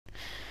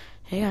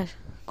Hey guys,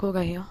 cool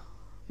guy here,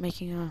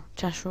 making a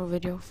test route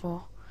video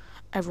for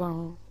everyone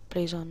who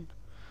plays on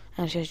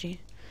MCSG.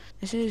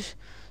 This is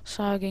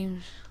Star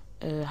Games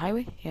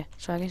Highway, yeah,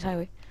 Star Games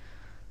Highway.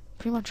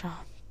 Pretty much a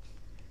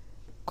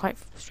quite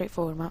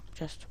straightforward map,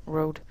 just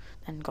road,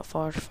 then got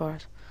forest.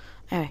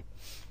 Anyway,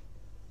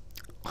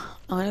 I'm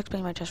gonna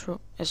explain my test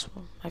route. It's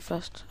my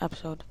first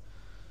episode.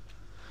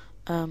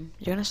 You're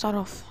gonna start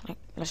off, like,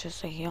 let's just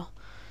say here.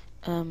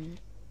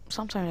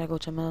 Sometimes I go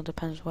to middle,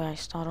 depends where I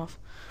start off.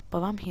 But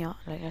if I'm here,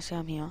 like let's say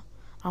I'm here,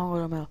 I don't go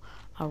to the middle.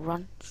 I'll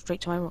run straight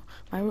to my route.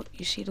 My route,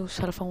 you see those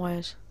telephone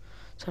wires?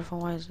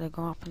 Telephone wires, they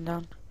go up and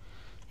down.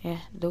 Yeah,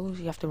 those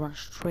you have to run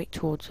straight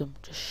towards them,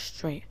 just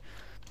straight.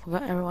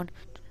 Forget everyone,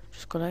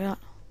 just go like that.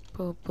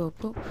 Boop, boop,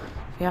 boop.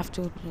 If you have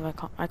to,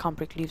 I can't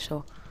break leaves,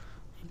 so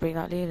you break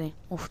that leaf, then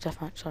oof,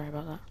 deathmatch. Sorry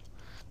about that.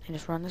 Then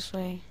just run this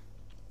way.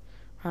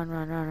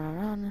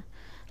 Run.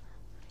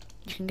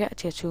 You can get a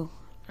tier 2.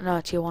 No,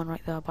 tier 1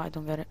 right there, but I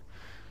don't get it.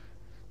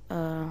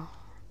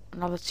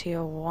 Another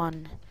tier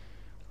 1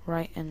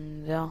 right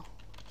in there.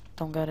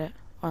 Don't get it.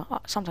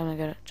 Well, sometimes I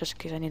get it, just in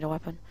case I need a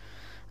weapon.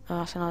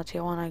 That's another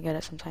tier 1, I get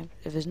it sometimes.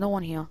 If there's no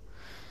one here,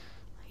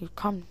 you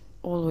come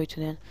all the way to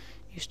the end.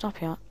 You stop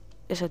here,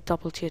 it's a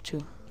double tier 2.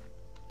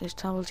 This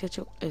double tier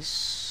 2 is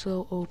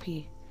so OP.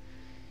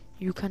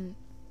 You can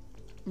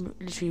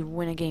literally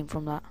win a game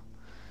from that.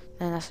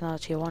 Then that's another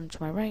tier 1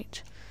 to my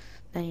right.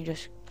 Then you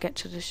just get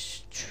to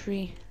this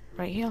tree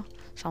right here.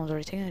 Someone's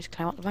already taken it. Just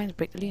climb up the vines,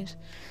 break the leaves.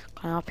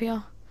 Climb up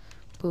here.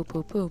 Boop,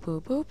 boop, boop,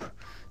 boop, boop.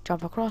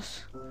 Jump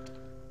across.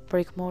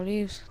 Break more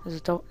leaves.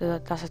 There's a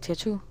that's a tier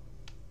 2.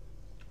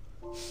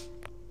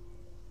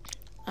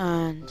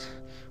 And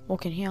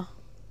walk in here.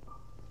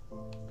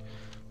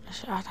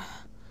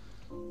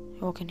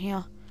 Walk in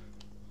here.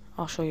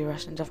 I'll show you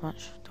rest in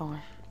deathmatch. Don't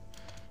worry.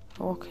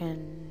 Walk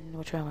in.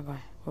 Which way am I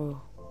going?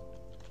 Oh.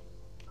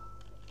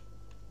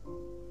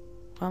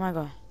 Where am I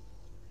going?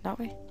 That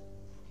way?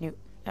 No,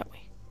 that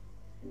way.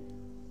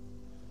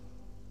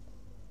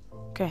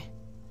 Okay.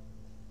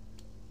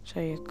 So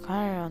you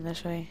carry on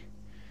this way.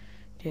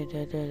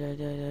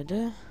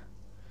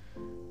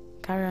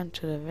 Carry on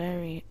to the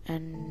very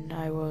end.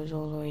 I was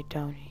all the way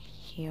down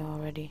here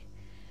already.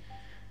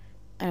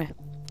 Anyway.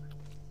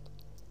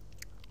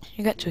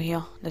 You get to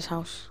here, this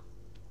house.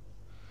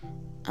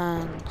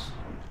 And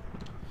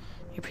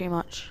you pretty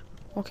much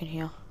walk in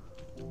here.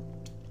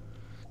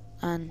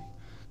 And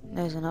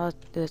there's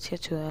the tier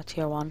 2 there,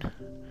 tier 1.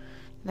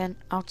 Then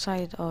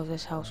outside of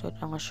this house,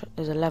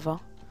 there's a lever.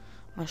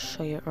 I'm gonna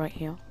show you it right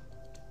here.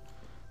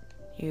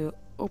 You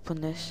open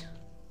this.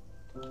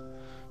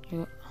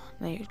 Then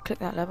you click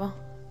that lever.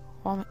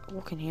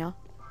 Walk in here.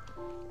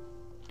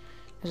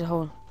 There's a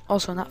hole.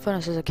 Also, in that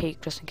furnace is a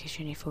cake, just in case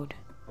you need food.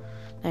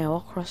 Then you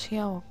walk across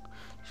here.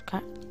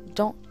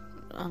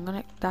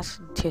 That's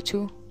tier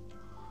 2.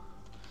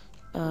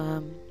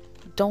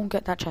 Don't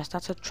get that chest.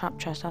 That's a trap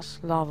chest. That's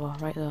lava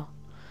right there.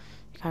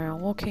 Carry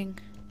on walking.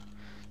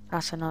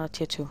 That's another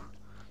tier 2.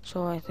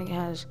 So I think it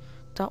has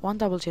one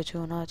double tier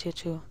 2, another tier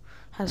 2.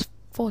 Has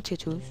 4 tier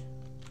 2s.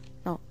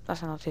 No,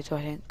 that's another tier 2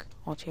 I think.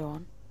 Or tier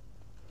 1.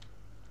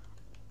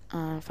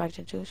 And 5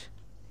 tier 2s.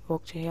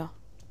 Walk to here.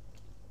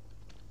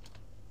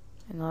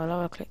 Another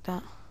lever, click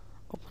that.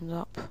 Opens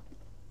up.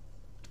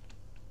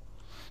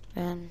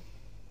 Then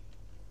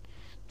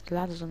the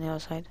ladders on the other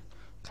side.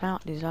 Climb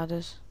up these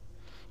ladders.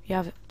 You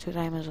have 2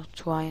 diamonds or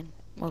 2 iron,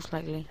 most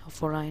likely, or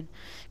 4 iron.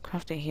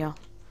 Craft it here.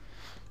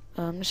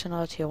 Just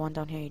another tier 1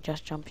 down here. You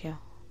just jump here.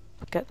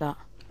 Get that,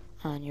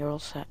 and you're all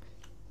set.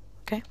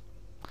 Okay.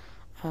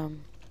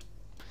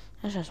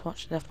 Let's just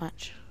watch the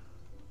deathmatch.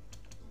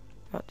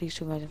 Got these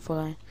 2 guys in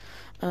full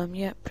iron.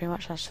 Yeah, pretty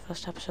much that's the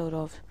first episode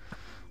of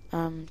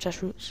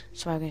Chess Routes,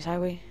 Star Games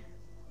Highway.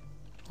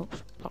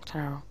 Oops, blocked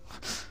an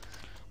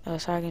arrow.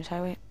 Star Games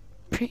Highway.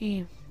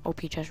 Pretty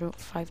OP chess route.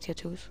 5 tier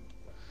 2s.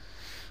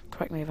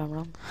 Correct me if I'm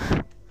wrong.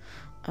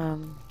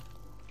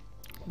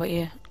 But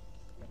yeah,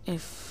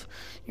 if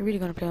you're really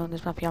gonna play on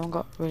this map, you haven't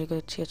got really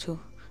good tier 2,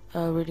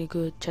 really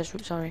good chess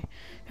route. Sorry, if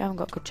you haven't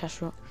got good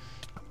chess route,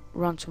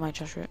 run to my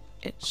chess route.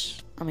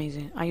 It's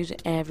amazing. I use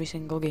it every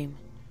single game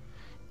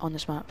on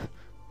this map,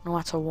 no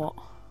matter what.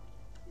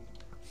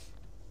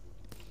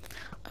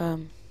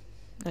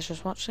 Let's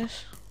just watch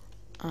this,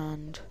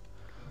 and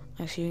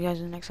I'll see you guys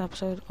in the next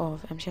episode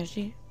of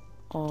MCSG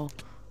or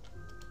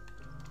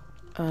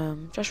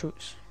chess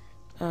routes.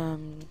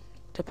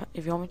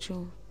 If you want me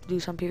to do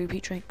some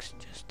PvP tricks,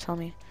 just tell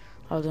me.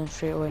 I'll do them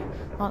straight away.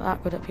 Not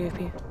that good at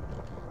PvP,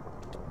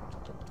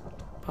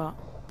 but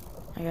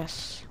I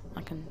guess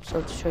I can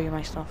sort of show you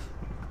my stuff.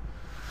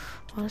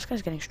 Well, this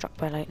guy's getting struck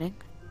by lightning.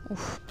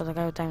 Oof, but the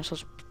guy with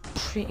dinosaurs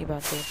pretty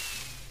bad though.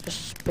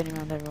 Just spinning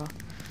around everywhere.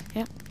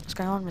 Yep, what's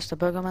going on? Mr.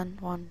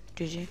 Burgerman 1,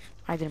 GG.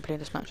 I didn't play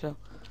this match though,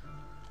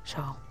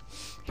 so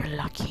you're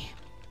lucky.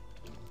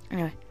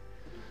 Anyway,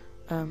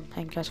 thank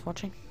you guys for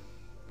watching.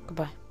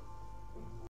 Goodbye.